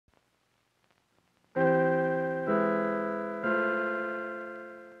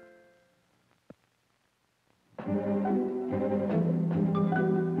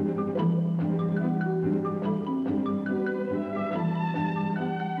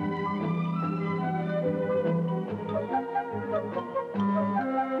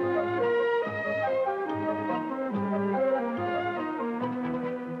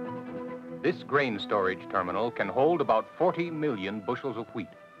This grain storage terminal can hold about 40 million bushels of wheat,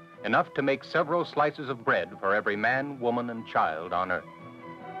 enough to make several slices of bread for every man, woman, and child on Earth.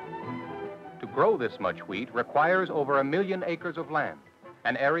 To grow this much wheat requires over 1 million acres of land,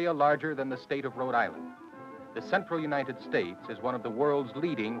 an area larger than the state of Rhode Island. The central United States is one of the world's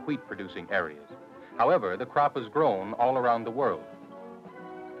leading wheat-producing areas. However, the crop is grown all around the world.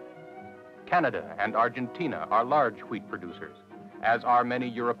 Canada and Argentina are large wheat producers, as are many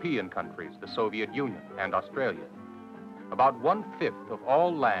European countries, the Soviet Union and Australia. About 1/5 of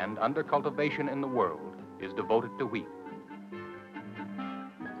all land under cultivation in the world is devoted to wheat.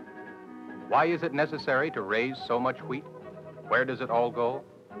 Why is it necessary to raise so much wheat? Where does it all go?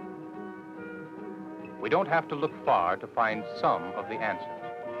 We don't have to look far to find some of the answers.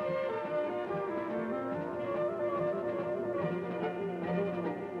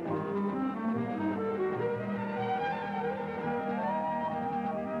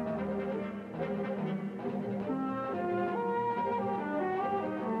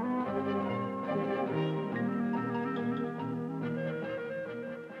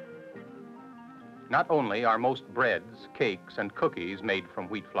 Not only are most breads, cakes, and cookies made from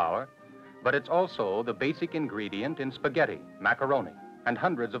wheat flour, but it's also the basic ingredient in spaghetti, macaroni, and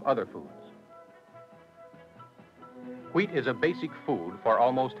hundreds of other foods. Wheat is a basic food for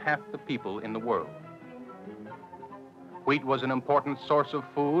almost half the people in the world. Wheat was an important source of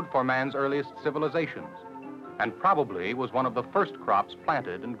food for man's earliest civilizations, and probably was one of the first crops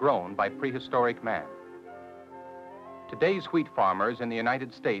planted and grown by prehistoric man. Today's wheat farmers in the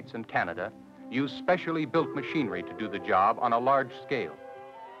United States and Canada use specially built machinery to do the job on a large scale.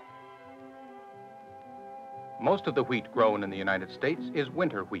 Most of the wheat grown in the United States is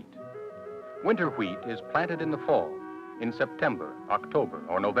winter wheat. Winter wheat is planted in the fall, in September, October,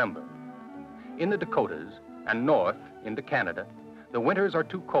 or November. In the Dakotas and north into Canada, the winters are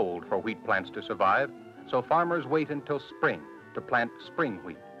too cold for wheat plants to survive, so farmers wait until spring to plant spring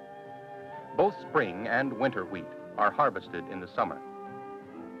wheat. Both spring and winter wheat are harvested in the summer.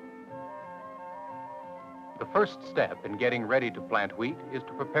 The first step in getting ready to plant wheat is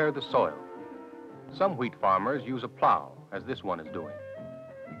to prepare the soil. Some wheat farmers use a plow, as this one is doing.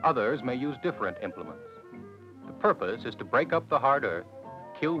 Others may use different implements. The purpose is to break up the hard earth,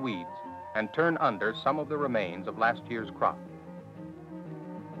 kill weeds, and turn under some of the remains of last year's crop.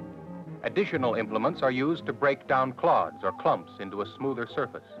 Additional implements are used to break down clods or clumps into a smoother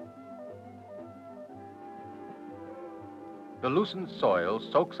surface. The loosened soil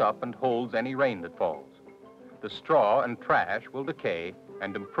soaks up and holds any rain that falls. The straw and trash will decay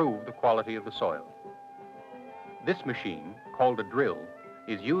and improve the quality of the soil. This machine, called a drill,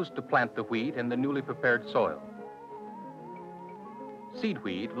 is used to plant the wheat in the newly prepared soil. Seed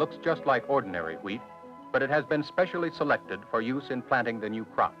wheat looks just like ordinary wheat, but it has been specially selected for use in planting the new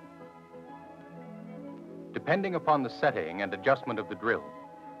crop. Depending upon the setting and adjustment of the drill,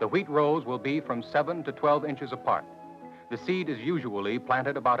 the wheat rows will be from 7 to 12 inches apart. The seed is usually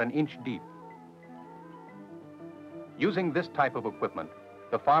planted about 1 inch deep. Using this type of equipment,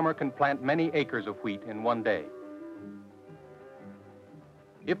 the farmer can plant many acres of wheat in one day.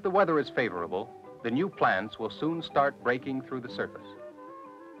 If the weather is favorable, the new plants will soon start breaking through the surface.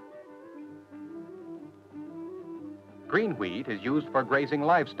 Green wheat is used for grazing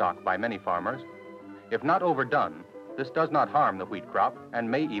livestock by many farmers. If not overdone, this does not harm the wheat crop and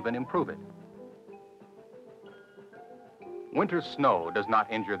may even improve it. Winter snow does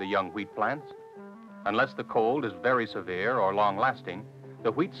not injure the young wheat plants. Unless the cold is very severe or long-lasting,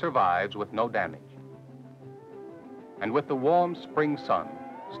 the wheat survives with no damage. And with the warm spring sun,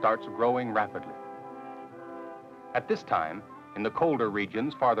 starts growing rapidly. At this time, in the colder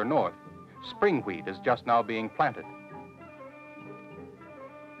regions farther north, spring wheat is just now being planted.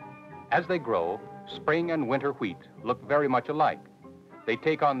 As they grow, spring and winter wheat look very much alike. They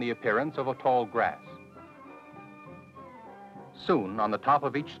take on the appearance of a tall grass. Soon, on the top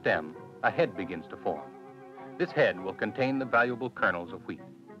of each stem, a head begins to form. This head will contain the valuable kernels of wheat.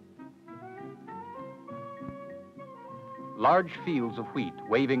 Large fields of wheat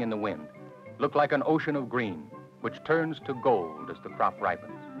waving in the wind look like an ocean of green, which turns to gold as the crop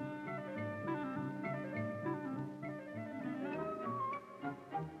ripens.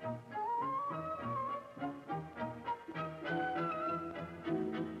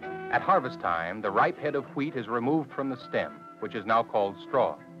 At harvest time, the ripe head of wheat is removed from the stem, which is now called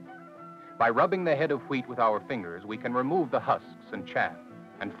straw. By rubbing the head of wheat with our fingers, we can remove the husks and chaff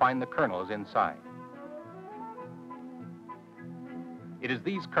and find the kernels inside. It is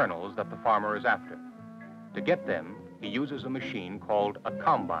these kernels that the farmer is after. To get them, he uses a machine called a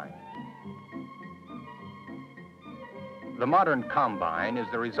combine. The modern combine is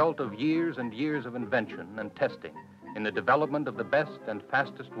the result of years and years of invention and testing in the development of the best and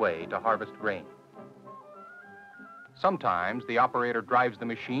fastest way to harvest grain. Sometimes the operator drives the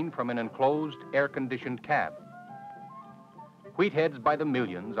machine from an enclosed, air-conditioned cab. Wheat heads by the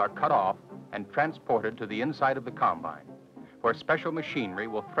millions are cut off and transported to the inside of the combine, where special machinery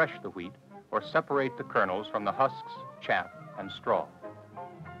will thresh the wheat or separate the kernels from the husks, chaff, and straw.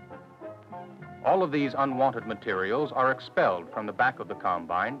 All of these unwanted materials are expelled from the back of the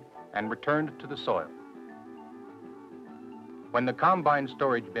combine and returned to the soil. When the combine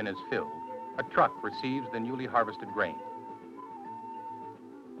storage bin is filled, a truck receives the newly harvested grain.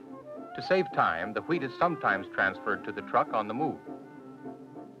 To save time, the wheat is sometimes transferred to the truck on the move.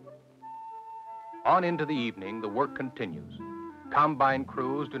 On into the evening, the work continues. Combine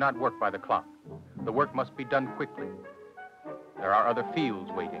crews do not work by the clock. The work must be done quickly. There are other fields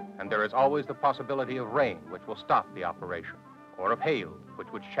waiting, and there is always the possibility of rain, which will stop the operation, or of hail, which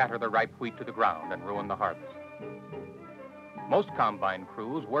would shatter the ripe wheat to the ground and ruin the harvest. Most combine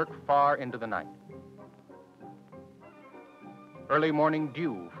crews work far into the night. Early morning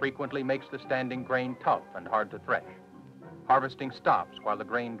dew frequently makes the standing grain tough and hard to thresh. Harvesting stops while the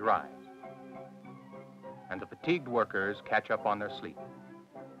grain dries, and the fatigued workers catch up on their sleep.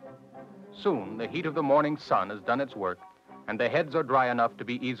 Soon, the heat of the morning sun has done its work, and the heads are dry enough to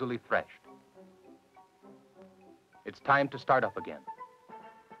be easily threshed. It's time to start up again.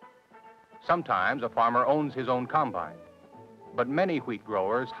 Sometimes a farmer owns his own combine, but many wheat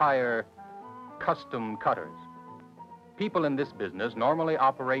growers hire custom cutters. People in this business normally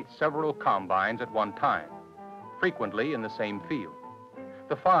operate several combines at one time, frequently in the same field.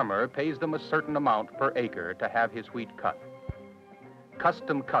 The farmer pays them a certain amount per acre to have his wheat cut.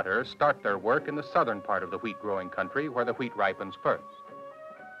 Custom cutters start their work in the southern part of the wheat growing country, where the wheat ripens first.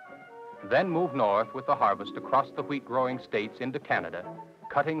 Then move north with the harvest across the wheat growing states into Canada,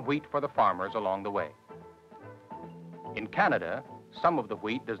 cutting wheat for the farmers along the way. In Canada, some of the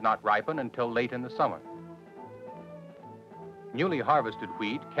wheat does not ripen until late in the summer. Newly harvested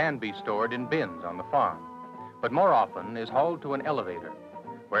wheat can be stored in bins on the farm, but more often is hauled to an elevator,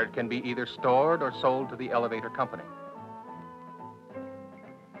 where it can be either stored or sold to the elevator company.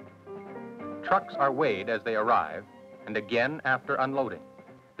 Trucks are weighed as they arrive, and again after unloading.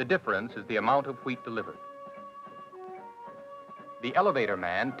 The difference is the amount of wheat delivered. The elevator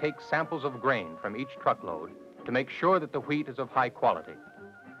man takes samples of grain from each truckload to make sure that the wheat is of high quality.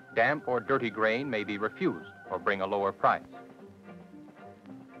 Damp or dirty grain may be refused or bring a lower price.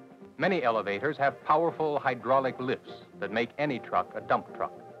 Many elevators have powerful hydraulic lifts that make any truck a dump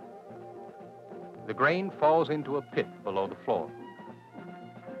truck. The grain falls into a pit below the floor.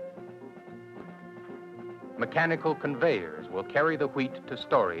 Mechanical conveyors will carry the wheat to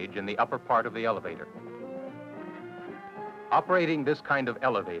storage in the upper part of the elevator. Operating this kind of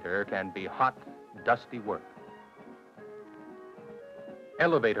elevator can be hot, dusty work.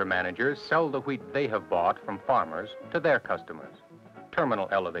 Elevator managers sell the wheat they have bought from farmers to their customers: terminal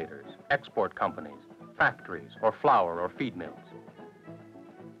elevators, export companies, factories, or flour or feed mills.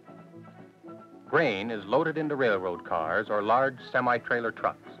 Grain is loaded into railroad cars or large semi-trailer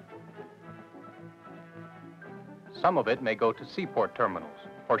trucks. Some of it may go to seaport terminals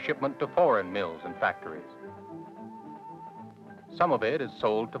for shipment to foreign mills and factories. Some of it is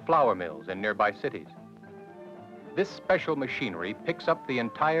sold to flour mills in nearby cities. This special machinery picks up the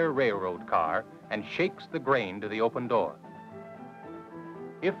entire railroad car and shakes the grain to the open door.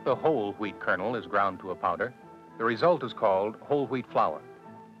 If the whole wheat kernel is ground to a powder, the result is called whole wheat flour.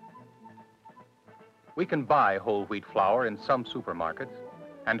 We can buy whole wheat flour in some supermarkets,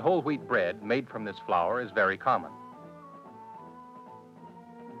 and whole wheat bread made from this flour is very common.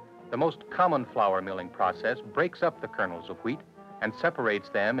 The most common flour milling process breaks up the kernels of wheat and separates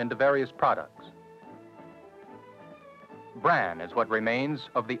them into various products. Bran is what remains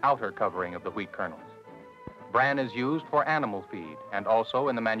of the outer covering of the wheat kernels. Bran is used for animal feed and also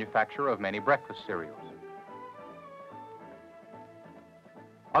in the manufacture of many breakfast cereals.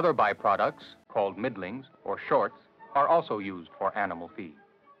 Other byproducts, called middlings or shorts, are also used for animal feed.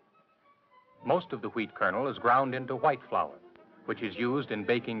 Most of the wheat kernel is ground into white flour, which is used in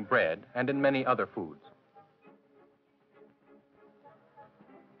baking bread and in many other foods.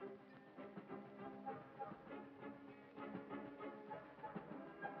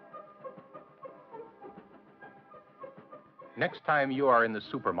 Next time you are in the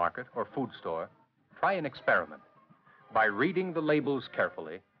supermarket or food store, try an experiment. By reading the labels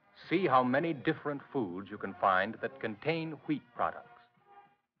carefully, see how many different foods you can find that contain wheat products.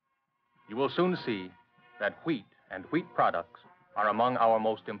 You will soon see that wheat and wheat products are among our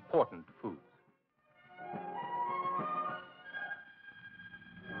most important foods.